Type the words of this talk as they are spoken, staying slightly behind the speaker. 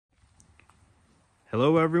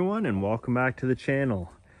Hello everyone and welcome back to the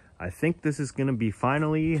channel. I think this is going to be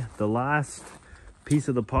finally the last piece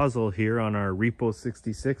of the puzzle here on our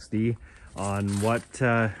L6060 on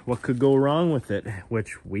what could go wrong with it,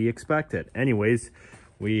 which we expected. Anyways,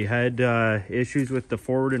 we had issues with the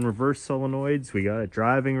forward and reverse solenoids. We got it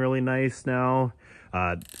driving really nice now.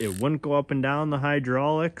 It wouldn't go up and down the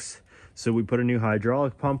hydraulics, so we put a new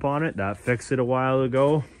hydraulic pump on it. That fixed it a while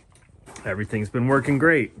ago. Everything's been working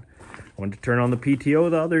great. Went to turn on the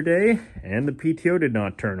PTO the other day and the PTO did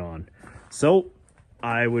not turn on. So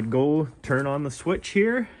I would go turn on the switch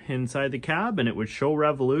here inside the cab and it would show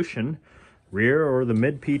revolution. Rear or the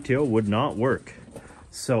mid PTO would not work.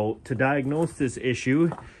 So to diagnose this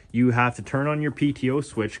issue, you have to turn on your PTO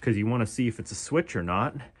switch because you want to see if it's a switch or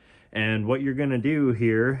not. And what you're going to do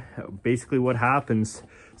here, basically what happens,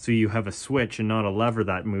 so you have a switch and not a lever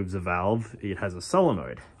that moves a valve, it has a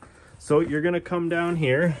solenoid. So you're going to come down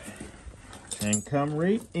here and come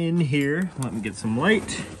right in here. Let me get some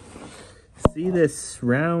light. See this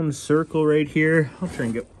round circle right here? I'll try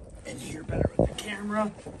and get in here better with the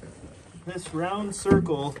camera. This round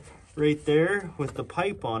circle right there with the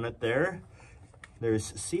pipe on it there.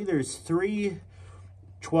 There's three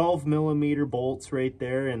 12mm bolts right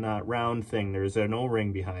there in that round thing. There's an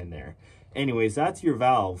O-ring behind there. Anyways, that's your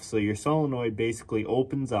valve. So your solenoid basically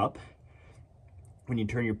opens up when you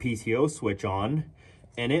turn your PTO switch on,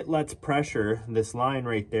 and it lets pressure, this line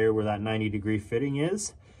right there where that 90-degree fitting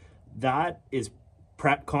is, that is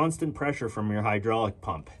constant pressure from your hydraulic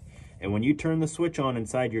pump. And when you turn the switch on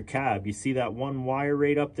inside your cab, you see that one wire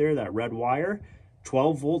right up there, that red wire,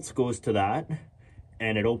 12 volts goes to that,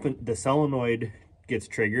 and the solenoid gets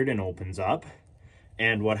triggered and opens up.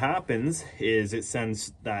 And what happens is it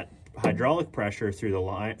sends that hydraulic pressure through the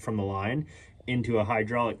line, from the line, into a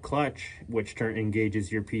hydraulic clutch, which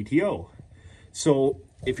engages your PTO. So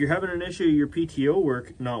if you're having an issue, your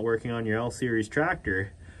PTO not working on your L series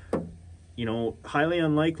tractor, you know, highly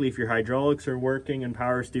unlikely if your hydraulics are working and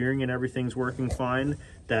power steering and everything's working fine,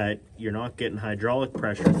 that you're not getting hydraulic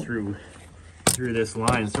pressure through this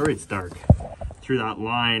line. Sorry, it's dark. Through that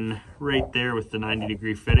line right there with the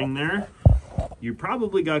 90-degree fitting there. You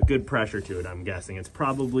probably got good pressure to it, I'm guessing. It's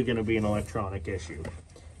probably going to be an electronic issue.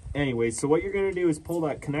 Anyway, so what you're going to do is pull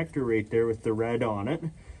that connector right there with the red on it.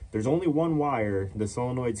 There's only one wire. The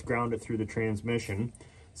solenoid's grounded through the transmission.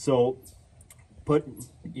 So put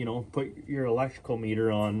your electrical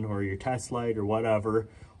meter on, or your test light or whatever,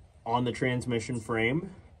 on the transmission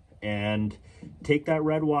frame, and take that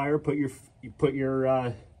red wire, put your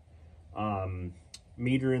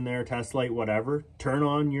meter in there, test light, whatever, turn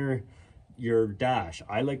on your dash.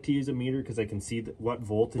 I like to use a meter because I can see what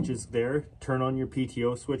voltage is there. Turn on your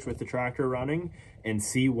PTO switch with the tractor running and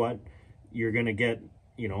see what you're gonna get.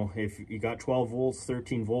 You know, if you got 12 volts,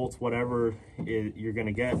 13 volts, whatever, you're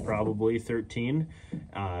gonna get probably 13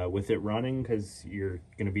 with it running because you're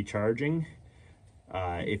gonna be charging.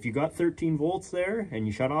 If you got 13 volts there and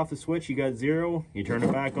you shut off the switch, you got 0, you turn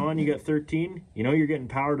it back on, you got 13, you know you're getting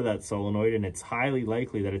power to that solenoid, and it's highly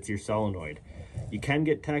likely that it's your solenoid. You can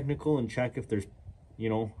get technical and check if there's, you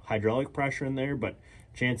know, hydraulic pressure in there, but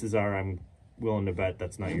chances are I'm willing to bet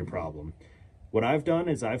that's not your problem. What I've done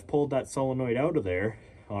is I've pulled that solenoid out of there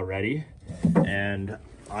already, and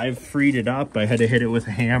I've freed it up. I had to hit it with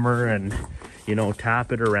a hammer and, you know,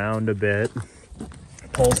 tap it around a bit,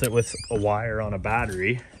 pulse it with a wire on a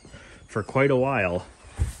battery for quite a while,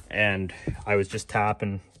 and I was just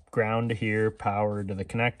tapping ground to here, power to the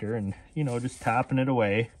connector, and, you know, just tapping it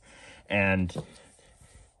away. And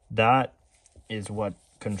that is what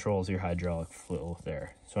controls your hydraulic flow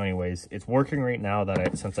there. So anyways, it's working right now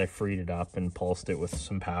since I freed it up and pulsed it with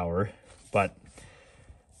some power. But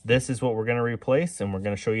this is what we're going to replace, and we're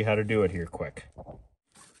going to show you how to do it here quick.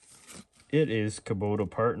 It is Kubota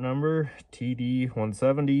part number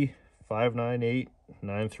TD170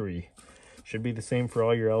 59893. Should be the same for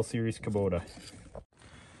all your L series Kubota.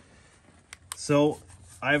 So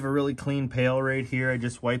I have a really clean pail right here. I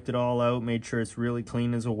just wiped it all out, made sure it's really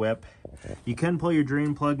clean as a whip. You can pull your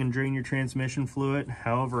drain plug and drain your transmission fluid.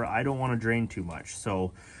 However, I don't want to drain too much.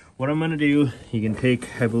 So what I'm going to do, you can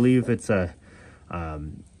take, I believe it's a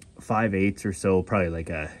 5/8 or so, probably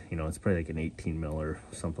like a, you know, it's probably like an 18 mil or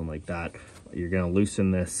something like that. You're going to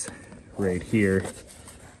loosen this right here,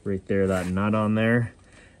 right there, that nut on there.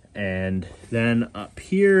 And then up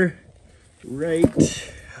here,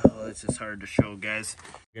 right, oh, this is hard to show, guys.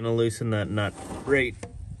 You're gonna loosen that nut right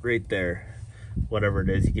there, whatever it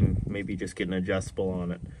is. You can maybe just get an adjustable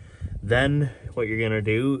on it. Then what you're gonna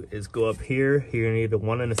do is go up here. You're gonna need a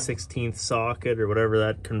 1 1/16 socket or whatever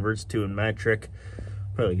that converts to in metric.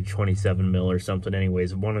 probably like 27 mil or something.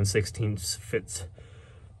 Anyways, 1/16 fits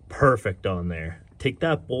perfect on there. Take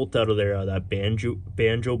that bolt out of there, that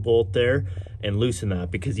banjo bolt there, and loosen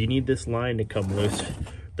that, because you need this line to come loose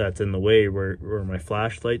that's in the way where my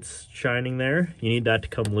flashlight's shining there. You need that to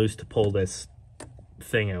come loose to pull this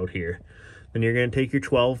thing out here. Then you're going to take your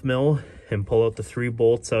 12 mil and pull out the 3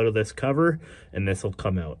 bolts out of this cover, and this will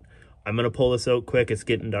come out. I'm going to pull this out quick, it's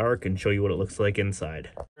getting dark, and show you what it looks like inside.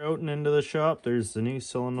 Out and into the shop, there's the new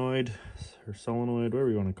solenoid, whatever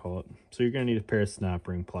you want to call it. So you're going to need a pair of snap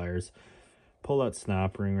ring pliers. Pull that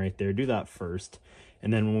snap ring right there, do that first.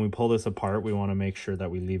 And then when we pull this apart, we want to make sure that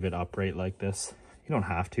we leave it upright like this. You don't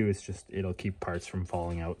have to, it's just, it'll keep parts from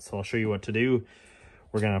falling out. So I'll show you what to do.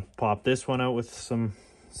 We're going to pop this one out with some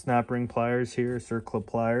snap ring pliers here, circlip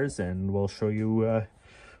pliers, and we'll show you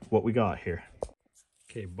what we got here.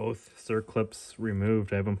 Okay, both circlips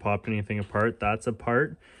removed. I haven't popped anything apart. That's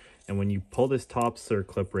apart. And when you pull this top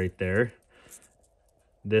circlip right there,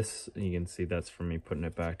 this, you can see that's from me putting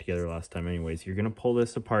it back together last time. Anyways, you're going to pull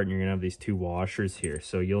this apart and you're going to have these 2 washers here.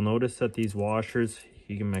 So you'll notice that these washers,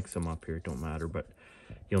 you can mix them up here, it don't matter, but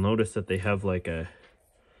you'll notice that they have like a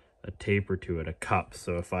taper to it, a cup.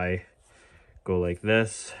 So if I go like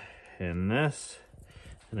this and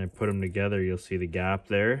I put them together, you'll see the gap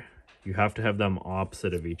there. You have to have them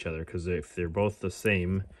opposite of each other, because if they're both the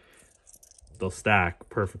same, they'll stack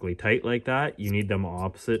perfectly tight like that. You need them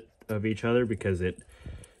opposite of each other, because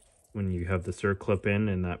when you have the circlip in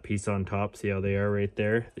and that piece on top, see how they are right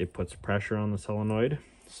there? It puts pressure on the solenoid.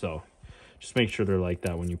 So just make sure they're like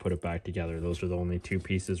that when you put it back together. Those are the only 2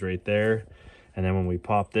 pieces right there. And then when we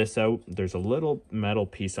pop this out, there's a little metal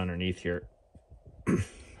piece underneath here.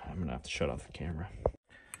 I'm gonna have to shut off the camera.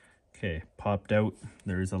 Okay, popped out.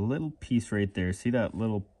 There's a little piece right there. See that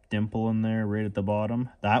little dimple in there right at the bottom?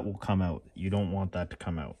 That will come out. You don't want that to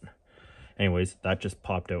come out. Anyways, that just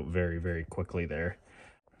popped out very, very quickly there.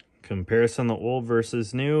 Comparison the old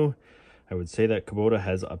versus new, I would say that Kubota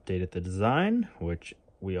has updated the design, which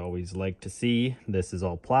we always like to see. This is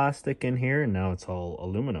all plastic in here, and now it's all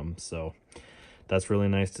aluminum. So that's really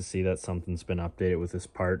nice to see that something's been updated with this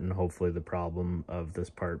part, and hopefully the problem of this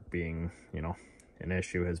part being, you know, an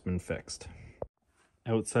issue has been fixed.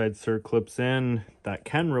 Outside circlips in, that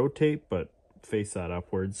can rotate, but face that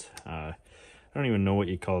upwards. I don't even know what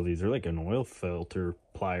you call these. They're like an oil filter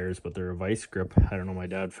pliers, but they're a vice grip. I don't know, my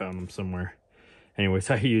dad found them somewhere.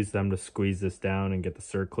 Anyways, I use them to squeeze this down and get the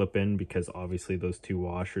circlip in, because obviously those 2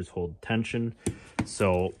 washers hold tension.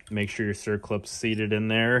 So make sure your circlip's seated in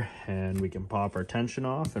there, and we can pop our tension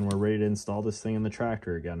off, and we're ready to install this thing in the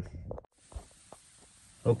tractor again.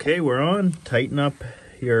 Okay, we're on. Tighten up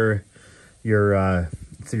your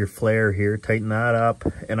flare here, tighten that up.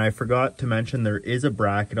 And I forgot to mention, there is a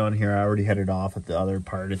bracket on here. I already had it off at the other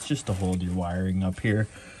part. It's just to hold your wiring up here.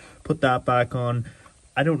 Put that back on.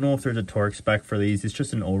 I don't know if there's a torque spec for these. It's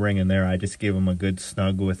just an O-ring in there. I just gave them a good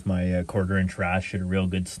snug with my 1/4-inch ratchet, a real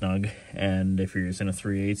good snug. And if you're using a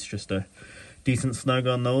 3/8, just a decent snug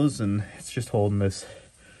on those. And it's just holding this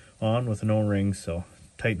on with an O-ring. So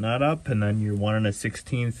tighten that up, and then your 1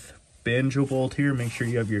 1/16 banjo bolt here. Make sure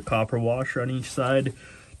you have your copper washer on each side.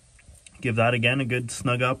 Give that again a good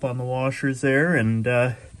snug up on the washers there, and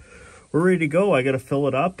we're ready to go. I gotta fill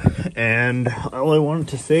it up, and all I wanted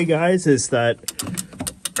to say, guys, is that,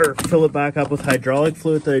 or fill it back up with hydraulic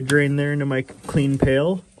fluid that I drained there into my clean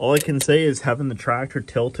pail. All I can say is, having the tractor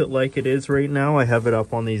tilt it like it is right now, I have it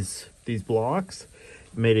up on these blocks,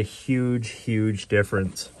 it made a huge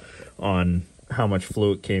difference on how much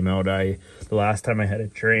fluid came out. The last time I had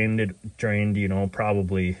it drained, you know,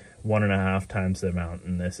 probably 1.5 times the amount,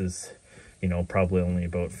 and this is, you know, probably only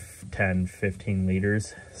about 10-15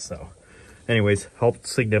 liters. So anyways, helped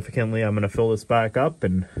significantly. I'm gonna fill this back up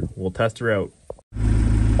and we'll test her out.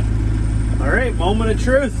 All right, moment of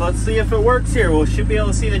truth. Let's see if it works here. We should be able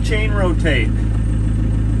to see the chain rotate.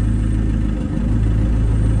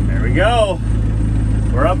 There we go.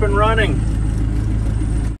 We're up and running.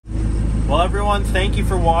 Well, everyone, thank you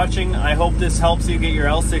for watching. I hope this helps you get your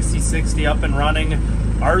L6060 up and running.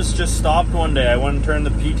 Ours just stopped one day. I went and turned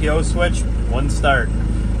the PTO switch, wouldn't start.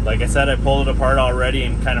 Like I said, I pulled it apart already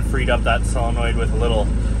and kind of freed up that solenoid with a little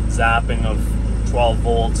zapping of 12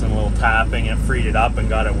 volts and a little tapping, and freed it up and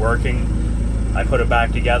got it working. I put it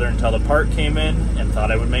back together until the part came in, and thought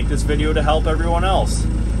I would make this video to help everyone else.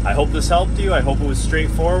 I hope this helped you. I hope it was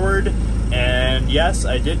straightforward. And yes,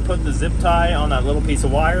 I did put the zip tie on that little piece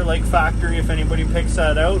of wire like factory, if anybody picks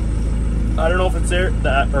that out. I don't know if it's there,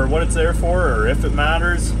 or what it's there for, or if it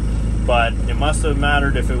matters, but it must have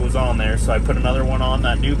mattered if it was on there. So I put another one on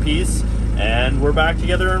that new piece, and we're back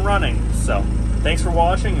together and running. So Thanks for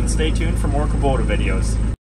watching and stay tuned for more Kubota videos.